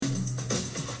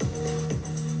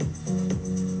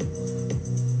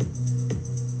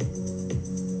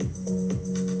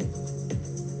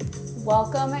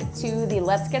Welcome to the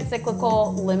Let's Get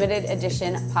Cyclical limited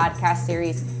edition podcast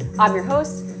series. I'm your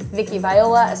host, Vicky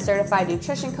Viola, a certified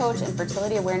nutrition coach and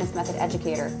fertility awareness method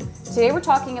educator. Today we're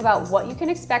talking about what you can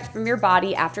expect from your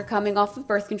body after coming off of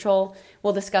birth control.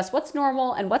 We'll discuss what's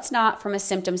normal and what's not from a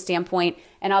symptom standpoint,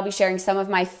 and I'll be sharing some of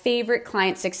my favorite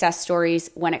client success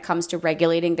stories when it comes to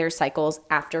regulating their cycles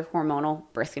after hormonal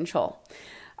birth control.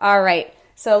 All right,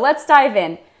 so let's dive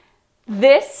in.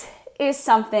 This is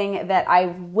something that I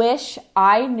wish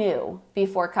I knew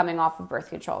before coming off of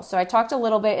birth control. So I talked a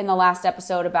little bit in the last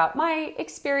episode about my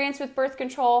experience with birth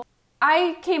control.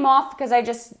 I came off because I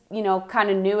just, kind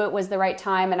of knew it was the right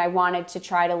time and I wanted to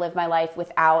try to live my life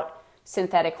without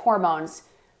synthetic hormones.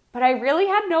 But I really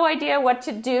had no idea what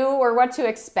to do or what to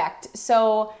expect.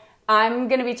 So I'm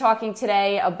going to be talking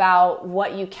today about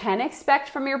what you can expect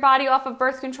from your body off of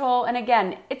birth control. And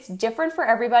again, it's different for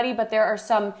everybody, but there are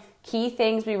some key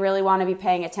things we really want to be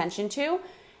paying attention to.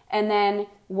 And then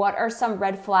what are some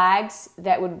red flags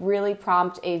that would really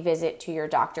prompt a visit to your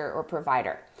doctor or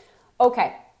provider?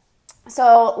 Okay,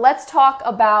 so let's talk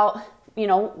about,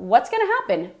 what's going to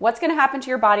happen. What's going to happen to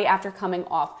your body after coming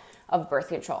off of birth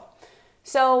control?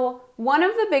 So one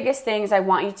of the biggest things I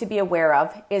want you to be aware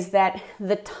of is that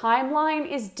the timeline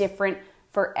is different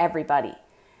for everybody.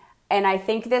 And I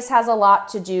think this has a lot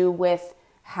to do with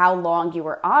how long you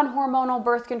were on hormonal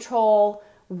birth control,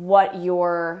 what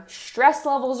your stress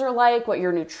levels are like, what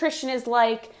your nutrition is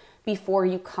like before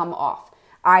you come off.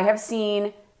 I have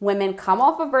seen women come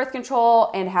off of birth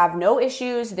control and have no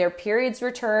issues. Their periods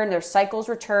return, their cycles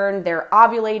return, they're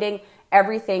ovulating,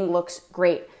 everything looks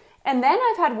great. And then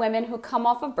I've had women who come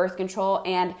off of birth control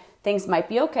and things might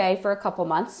be okay for a couple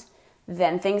months.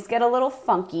 Then things get a little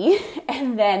funky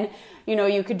and then,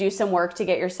 you could do some work to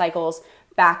get your cycles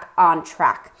back on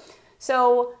track.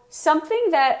 So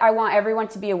something that I want everyone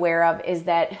to be aware of is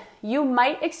that you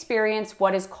might experience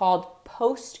what is called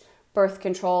post-birth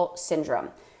control syndrome.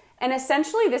 And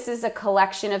essentially this is a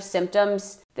collection of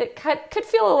symptoms that could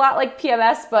feel a lot like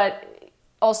PMS, but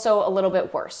also a little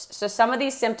bit worse. So some of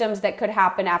these symptoms that could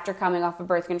happen after coming off of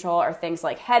birth control are things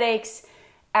like headaches,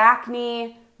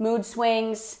 acne, mood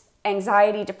swings,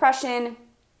 anxiety, depression,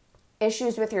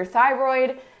 issues with your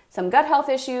thyroid, some gut health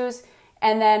issues,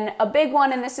 and then a big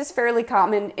one, and this is fairly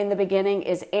common in the beginning,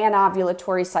 is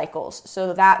anovulatory cycles.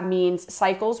 So that means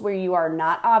cycles where you are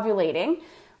not ovulating,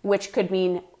 which could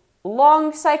mean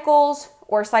long cycles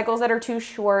or cycles that are too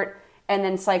short, and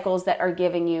then cycles that are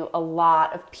giving you a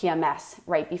lot of PMS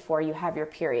right before you have your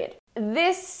period.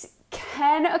 This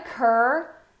can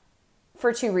occur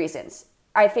for two reasons.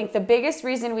 I think the biggest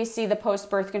reason we see the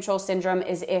post-birth control syndrome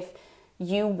is if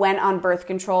you went on birth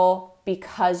control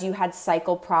because you had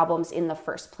cycle problems in the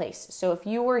first place. So if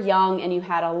you were young and you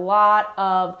had a lot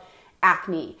of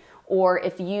acne, or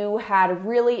if you had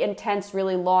really intense,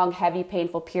 really long, heavy,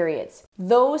 painful periods,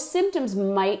 those symptoms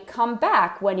might come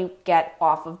back when you get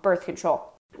off of birth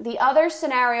control. The other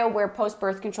scenario where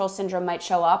post-birth control syndrome might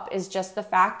show up is just the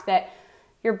fact that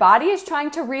your body is trying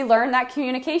to relearn that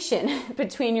communication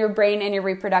between your brain and your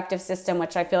reproductive system,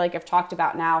 which I feel like I've talked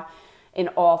about now in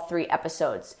all 3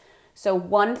 episodes. So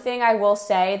one thing I will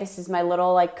say, this is my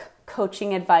little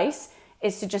coaching advice,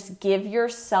 is to just give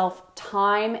yourself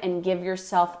time and give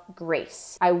yourself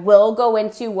grace. I will go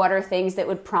into what are things that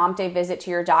would prompt a visit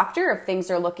to your doctor if things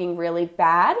are looking really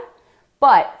bad.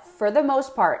 But for the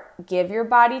most part, give your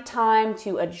body time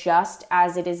to adjust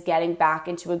as it is getting back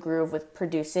into a groove with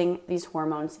producing these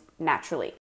hormones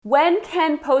naturally. When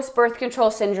can post-birth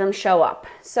control syndrome show up?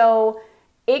 So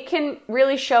it can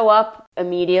really show up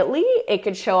immediately. It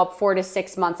could show up 4 to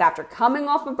 6 months after coming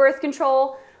off of birth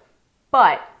control.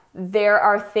 But there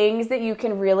are things that you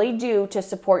can really do to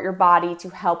support your body to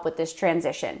help with this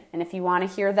transition. And if you want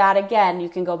to hear that again, you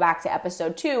can go back to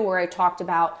episode 2 where I talked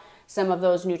about some of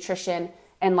those nutrition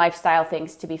and lifestyle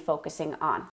things to be focusing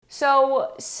on.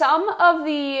 So some of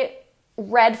the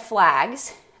red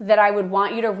flags that I would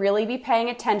want you to really be paying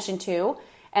attention to,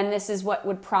 and this is what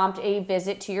would prompt a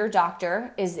visit to your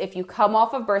doctor, is if you come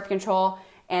off of birth control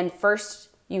and first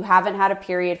you haven't had a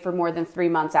period for more than 3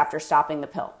 months after stopping the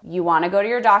pill. You want to go to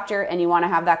your doctor and you want to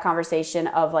have that conversation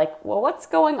of what's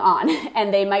going on?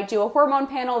 And they might do a hormone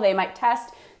panel, they might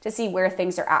test to see where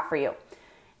things are at for you.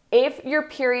 If your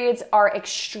periods are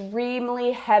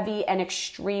extremely heavy and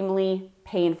extremely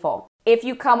painful, if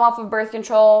you come off of birth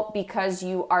control because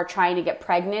you are trying to get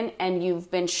pregnant and you've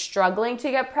been struggling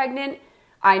to get pregnant,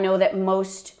 I know that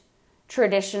most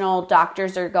traditional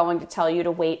doctors are going to tell you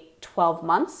to wait 12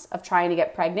 months of trying to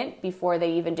get pregnant before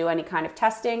they even do any kind of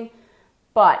testing.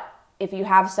 But if you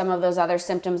have some of those other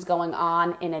symptoms going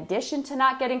on in addition to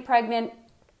not getting pregnant,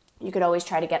 you could always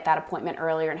try to get that appointment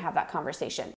earlier and have that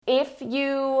conversation. If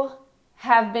you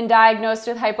have been diagnosed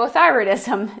with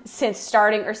hypothyroidism since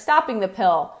starting or stopping the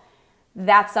pill,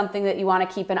 that's something that you want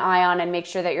to keep an eye on and make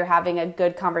sure that you're having a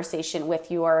good conversation with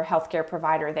your healthcare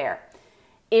provider there.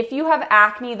 If you have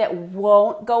acne that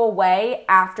won't go away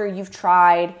after you've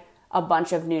tried a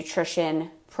bunch of nutrition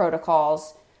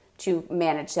protocols to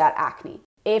manage that acne.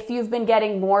 If you've been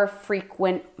getting more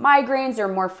frequent migraines or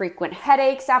more frequent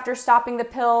headaches after stopping the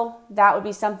pill, that would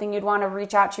be something you'd want to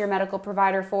reach out to your medical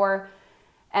provider for.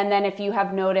 And then if you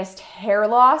have noticed hair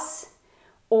loss,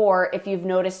 or if you've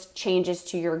noticed changes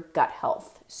to your gut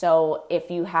health. So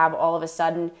if you have all of a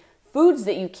sudden foods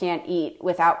that you can't eat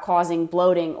without causing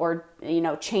bloating or,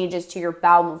 changes to your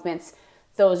bowel movements,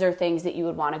 those are things that you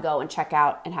would want to go and check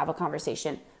out and have a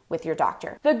conversation with your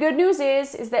doctor. The good news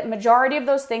is that majority of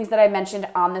those things that I mentioned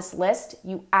on this list,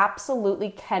 you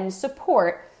absolutely can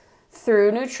support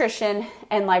through nutrition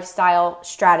and lifestyle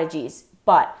strategies.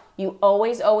 But you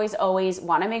always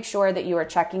want to make sure that you are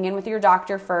checking in with your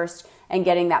doctor first and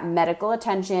getting that medical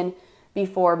attention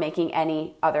before making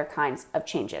any other kinds of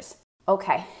changes.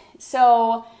 Okay,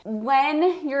 so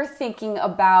when you're thinking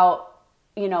about,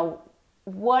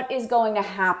 what is going to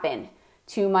happen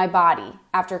to my body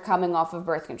after coming off of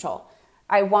birth control,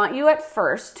 I want you at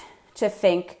first to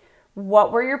think,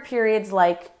 what were your periods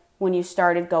like when you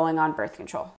started going on birth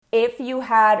control? If you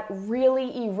had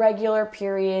really irregular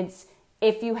periods,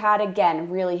 if you had, again,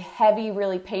 really heavy,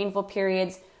 really painful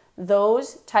periods,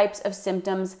 those types of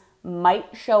symptoms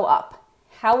might show up.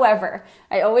 However,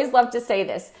 I always love to say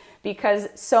this because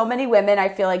so many women, I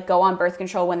feel like, go on birth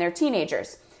control when they're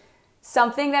teenagers.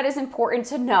 Something that is important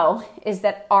to know is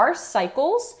that our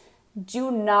cycles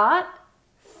do not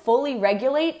fully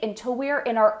regulate until we are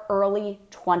in our early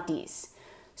 20s.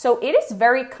 So it is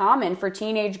very common for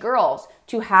teenage girls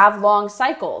to have long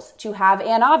cycles, to have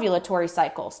anovulatory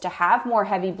cycles, to have more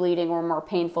heavy bleeding or more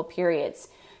painful periods,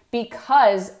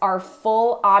 because our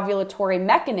full ovulatory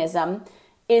mechanism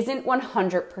isn't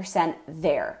 100%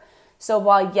 there. So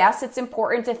while yes, it's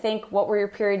important to think, what were your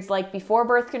periods like before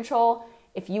birth control?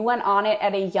 If you went on it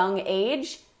at a young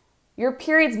age, your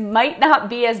periods might not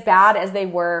be as bad as they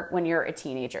were when you're a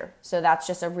teenager. So that's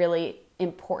just a really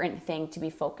important thing to be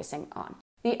focusing on.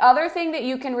 The other thing that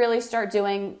you can really start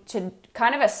doing to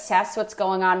kind of assess what's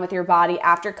going on with your body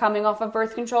after coming off of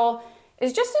birth control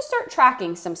is just to start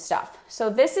tracking some stuff. So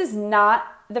this is not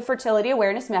the fertility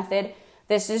awareness method.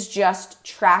 This is just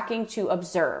tracking to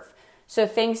observe. So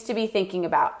things to be thinking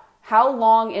about. How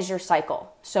long is your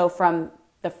cycle? So from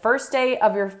the first day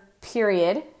of your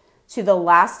period to the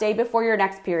last day before your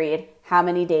next period, how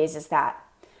many days is that?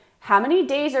 How many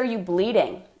days are you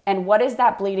bleeding? And what is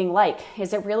that bleeding like?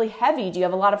 Is it really heavy? Do you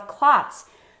have a lot of clots?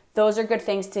 Those are good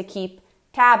things to keep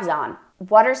tabs on.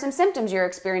 What are some symptoms you're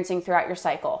experiencing throughout your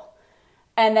cycle?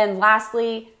 And then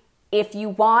lastly, if you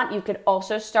want, you could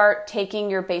also start taking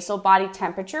your basal body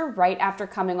temperature right after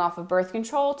coming off of birth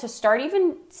control to start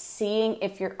even seeing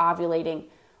if you're ovulating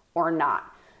or not.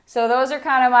 So those are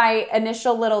kind of my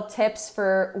initial little tips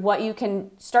for what you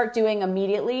can start doing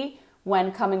immediately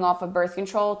when coming off of birth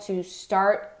control to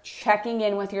start checking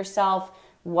in with yourself.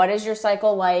 What is your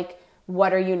cycle like?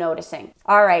 What are you noticing?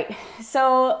 All right,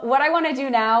 so what I want to do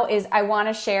now is I want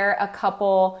to share a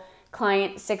couple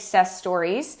client success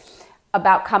stories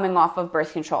about coming off of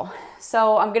birth control.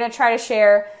 So I'm going to try to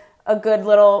share a good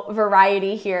little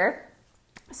variety here.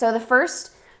 So the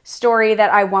first story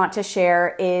that I want to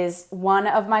share is one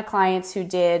of my clients who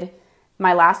did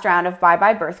my last round of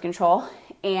bye-bye birth control,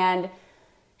 and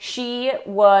she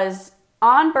was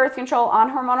on birth control,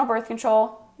 on hormonal birth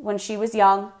control when she was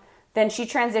young. Then she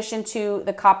transitioned to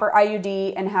the copper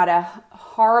IUD and had a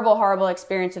horrible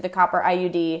experience with the copper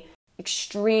IUD.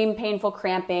 Extreme painful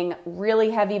cramping,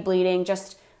 really heavy bleeding,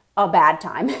 just a bad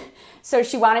time. So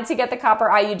she wanted to get the copper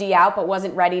IUD out, but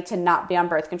wasn't ready to not be on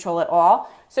birth control at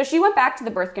all. So she went back to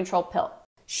the birth control pill.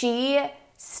 She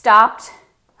stopped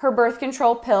her birth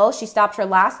control pill. She stopped her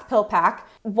last pill pack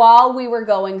while we were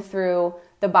going through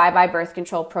the bye-bye birth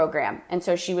control program. And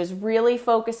so she was really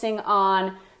focusing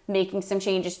on making some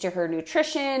changes to her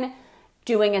nutrition,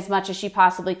 doing as much as she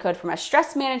possibly could from a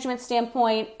stress management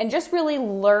standpoint, and just really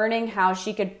learning how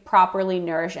she could properly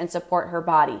nourish and support her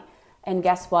body. And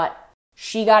guess what?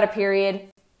 She got a period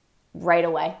right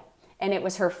away. And it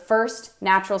was her first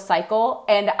natural cycle.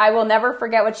 And I will never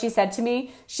forget what she said to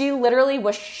me. She literally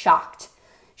was shocked.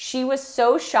 She was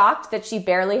so shocked that she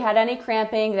barely had any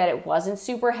cramping, that it wasn't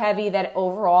super heavy, that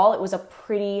overall it was a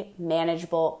pretty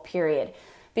manageable period.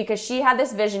 Because she had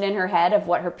this vision in her head of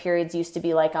what her periods used to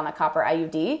be like on the copper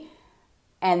IUD.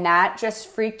 and that just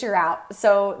freaked her out.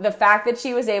 So the fact that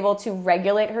she was able to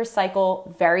regulate her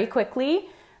cycle very quickly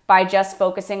by just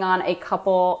focusing on a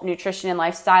couple nutrition and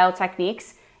lifestyle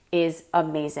techniques is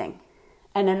amazing.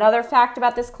 And another fact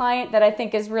about this client that I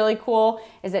think is really cool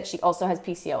is that she also has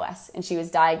PCOS, and she was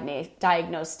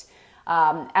diagnosed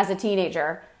as a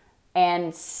teenager.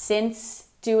 And since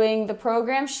doing the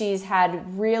program, she's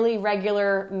had really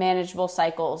regular, manageable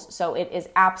cycles. So it is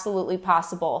absolutely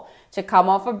possible to come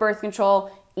off of birth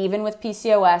control, even with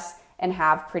PCOS, and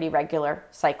have pretty regular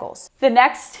cycles. The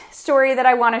next story that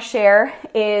I want to share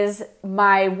is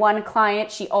my one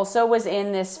client. She also was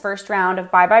in this first round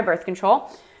of Bye Bye Birth Control.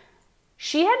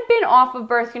 She had been off of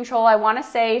birth control, I want to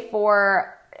say,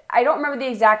 for, I don't remember the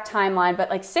exact timeline,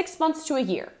 but like 6 months to a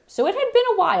year. So it had been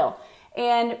a while.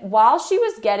 And while she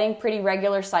was getting pretty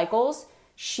regular cycles,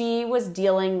 she was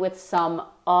dealing with some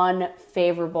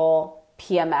unfavorable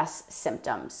PMS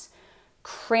symptoms.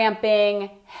 Cramping,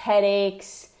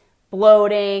 headaches,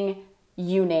 bloating,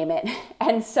 you name it.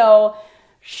 And so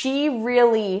she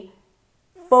really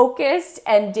focused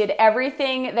and did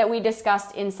everything that we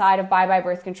discussed inside of Bye Bye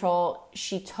Birth Control.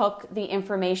 She took the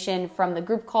information from the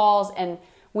group calls and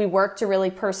we worked to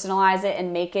really personalize it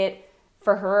and make it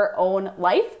for her own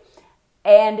life.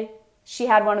 And she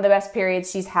had one of the best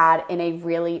periods she's had in a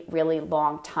really, really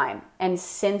long time. And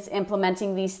since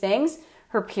implementing these things,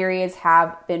 her periods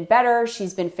have been better.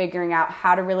 She's been figuring out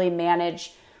how to really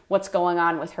manage what's going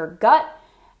on with her gut.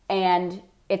 And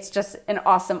it's just an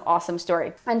awesome, awesome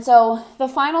story. And so the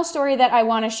final story that I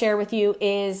want to share with you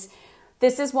is,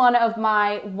 this is one of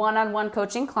my one-on-one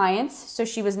coaching clients. So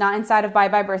she was not inside of Bye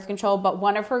Bye Birth Control, but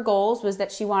one of her goals was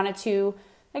that she wanted to,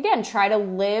 again, try to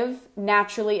live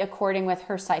naturally according with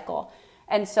her cycle.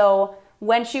 And so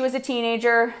when she was a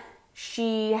teenager,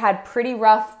 she had pretty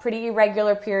rough, pretty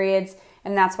irregular periods,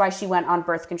 and that's why she went on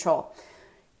birth control.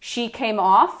 She came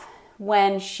off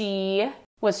when she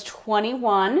was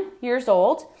 21 years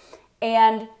old,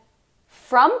 and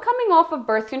from coming off of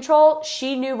birth control,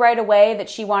 she knew right away that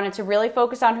she wanted to really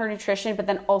focus on her nutrition, but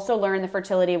then also learn the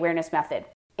fertility awareness method.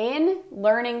 In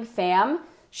learning FAM,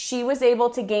 she was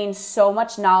able to gain so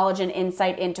much knowledge and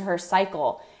insight into her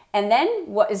cycle. And then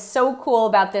what is so cool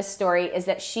about this story is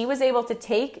that she was able to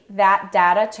take that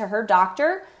data to her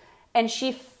doctor, and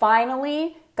she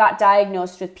finally got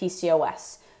diagnosed with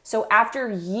PCOS. So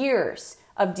after years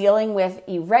of dealing with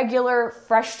irregular,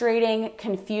 frustrating,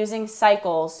 confusing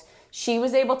cycles, she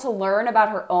was able to learn about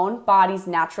her own body's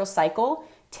natural cycle,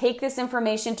 take this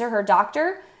information to her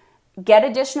doctor, get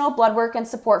additional blood work and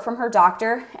support from her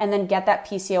doctor, and then get that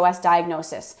PCOS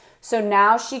diagnosis. So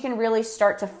now she can really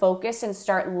start to focus and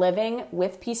start living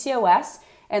with PCOS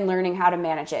and learning how to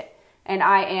manage it. And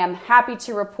I am happy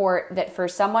to report that for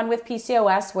someone with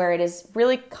PCOS, where it is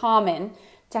really common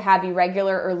to have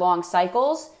irregular or long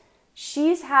cycles,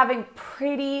 she's having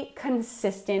pretty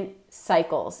consistent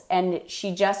cycles. And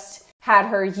she just had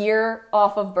her year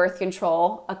off of birth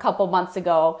control a couple months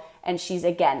ago, and she's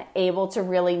again able to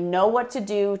really know what to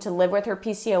do to live with her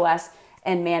PCOS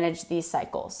and manage these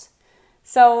cycles.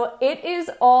 So it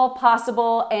is all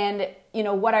possible. And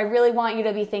what I really want you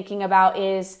to be thinking about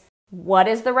is, what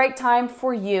is the right time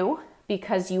for you?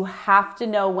 Because you have to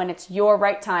know when it's your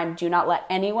right time. Do not let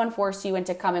anyone force you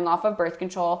into coming off of birth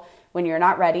control when you're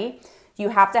not ready. You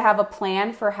have to have a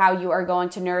plan for how you are going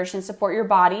to nourish and support your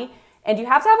body. And you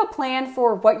have to have a plan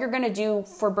for what you're going to do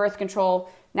for birth control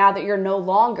now that you're no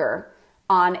longer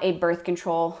on a birth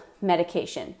control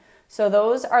medication. So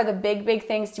those are the big, big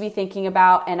things to be thinking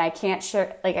about. And I can't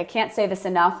say this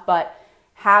enough, but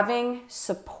having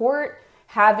support,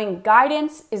 having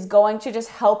guidance is going to just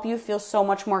help you feel so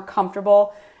much more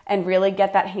comfortable and really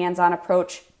get that hands-on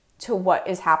approach to what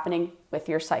is happening with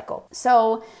your cycle.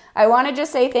 So I want to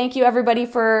just say thank you, everybody,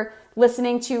 for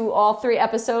listening to all 3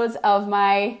 episodes of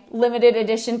my limited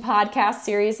edition podcast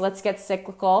series, Let's Get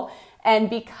Cyclical. And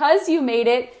because you made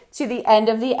it to the end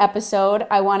of the episode,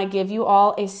 I want to give you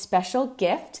all a special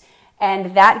gift.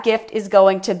 And that gift is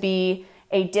going to be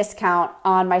a discount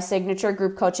on my signature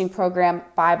group coaching program,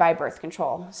 Bye Bye Birth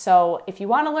Control. So if you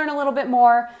want to learn a little bit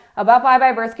more about Bye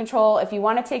Bye Birth Control, if you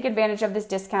want to take advantage of this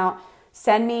discount,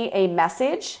 send me a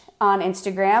message on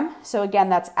Instagram. So again,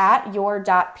 that's at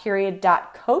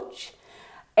your.period.coach.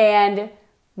 And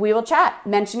we will chat.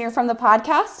 Mention you're from the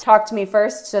podcast. Talk to me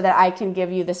first so that I can give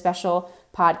you the special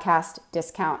podcast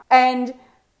discount. And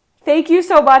thank you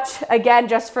so much again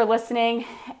just for listening.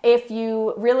 If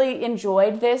you really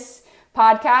enjoyed this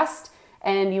podcast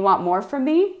and you want more from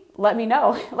me, let me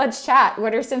know. Let's chat.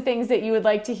 What are some things that you would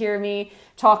like to hear me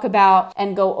talk about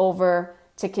and go over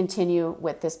to continue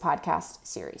with this podcast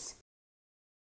series?